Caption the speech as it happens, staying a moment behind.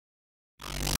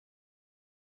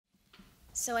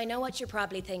So I know what you're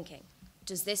probably thinking.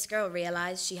 Does this girl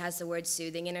realize she has the word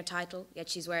soothing in her title, yet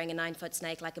she's wearing a 9-foot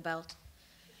snake like a belt?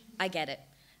 I get it.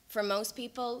 For most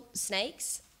people,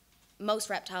 snakes, most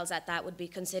reptiles at that, would be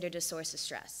considered a source of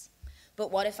stress.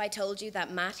 But what if I told you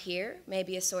that Matt here may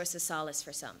be a source of solace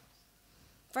for some?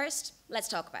 First, let's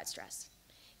talk about stress.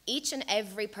 Each and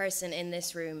every person in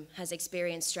this room has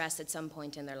experienced stress at some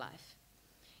point in their life.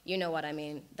 You know what I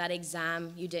mean, that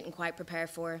exam you didn't quite prepare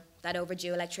for, that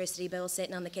overdue electricity bill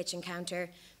sitting on the kitchen counter,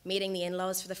 meeting the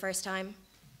in-laws for the first time.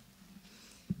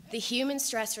 The human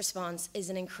stress response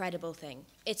is an incredible thing.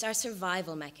 It's our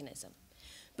survival mechanism.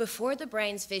 Before the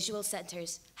brain's visual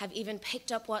centers have even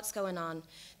picked up what's going on,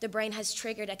 the brain has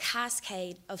triggered a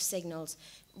cascade of signals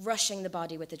rushing the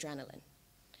body with adrenaline.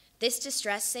 This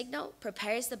distress signal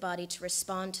prepares the body to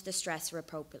respond to the stressor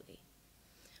appropriately.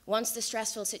 Once the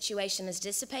stressful situation is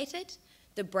dissipated,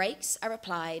 the brakes are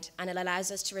applied and it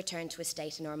allows us to return to a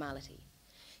state of normality.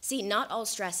 See, not all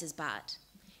stress is bad.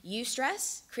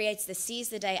 Eustress creates the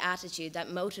seize-the-day attitude that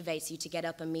motivates you to get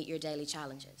up and meet your daily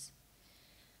challenges.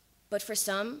 But for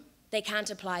some, they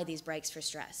can't apply these brakes for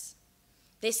stress.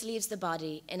 This leaves the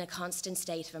body in a constant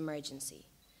state of emergency.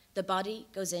 The body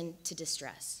goes into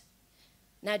distress.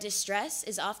 Now, distress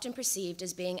is often perceived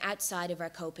as being outside of our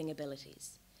coping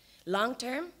abilities.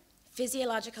 Long-term,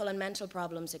 physiological and mental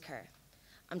problems occur.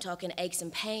 I'm talking aches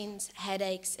and pains,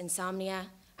 headaches, insomnia,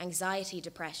 anxiety,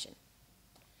 depression.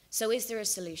 So is there a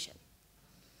solution?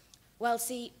 Well,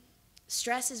 see,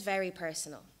 stress is very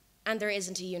personal, and there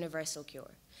isn't a universal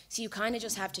cure. So you kind of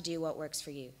just have to do what works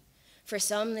for you. For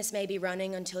some, this may be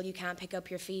running until you can't pick up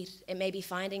your feet. It may be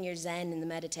finding your zen in the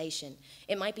meditation.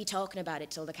 It might be talking about it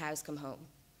till the cows come home.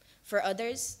 For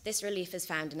others, this relief is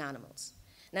found in animals.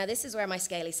 Now, this is where my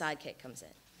scaly sidekick comes in.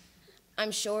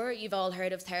 I'm sure you've all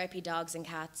heard of therapy dogs and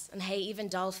cats, and hey, even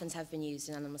dolphins have been used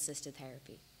in animal-assisted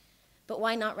therapy. But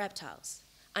why not reptiles?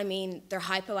 I mean, they're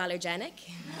hypoallergenic.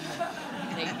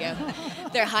 There you go.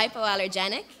 They're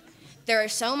hypoallergenic. There are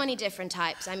so many different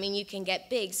types. I mean, you can get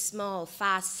big, small,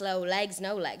 fast, slow, legs,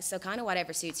 no legs, so kind of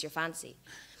whatever suits your fancy.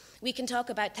 We can talk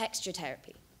about texture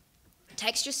therapy.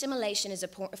 Texture stimulation is a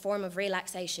form of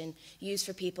relaxation used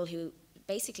for people who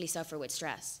basically suffer with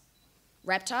stress.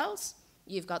 Reptiles,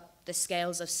 you've got the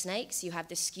scales of snakes, you have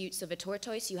the scutes of a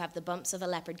tortoise, you have the bumps of a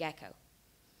leopard gecko,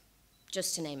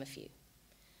 just to name a few.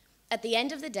 At the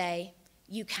end of the day,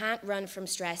 you can't run from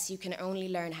stress, you can only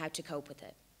learn how to cope with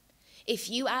it. If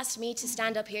you asked me to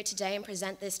stand up here today and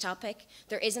present this topic,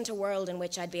 there isn't a world in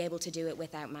which I'd be able to do it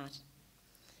without Matt.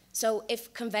 So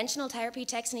if conventional therapy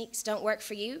techniques don't work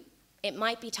for you, it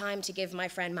might be time to give my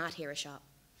friend Matt here a shot.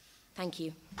 Thank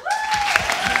you.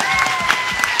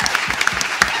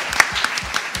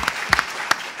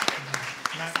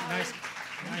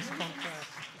 Nice contrast.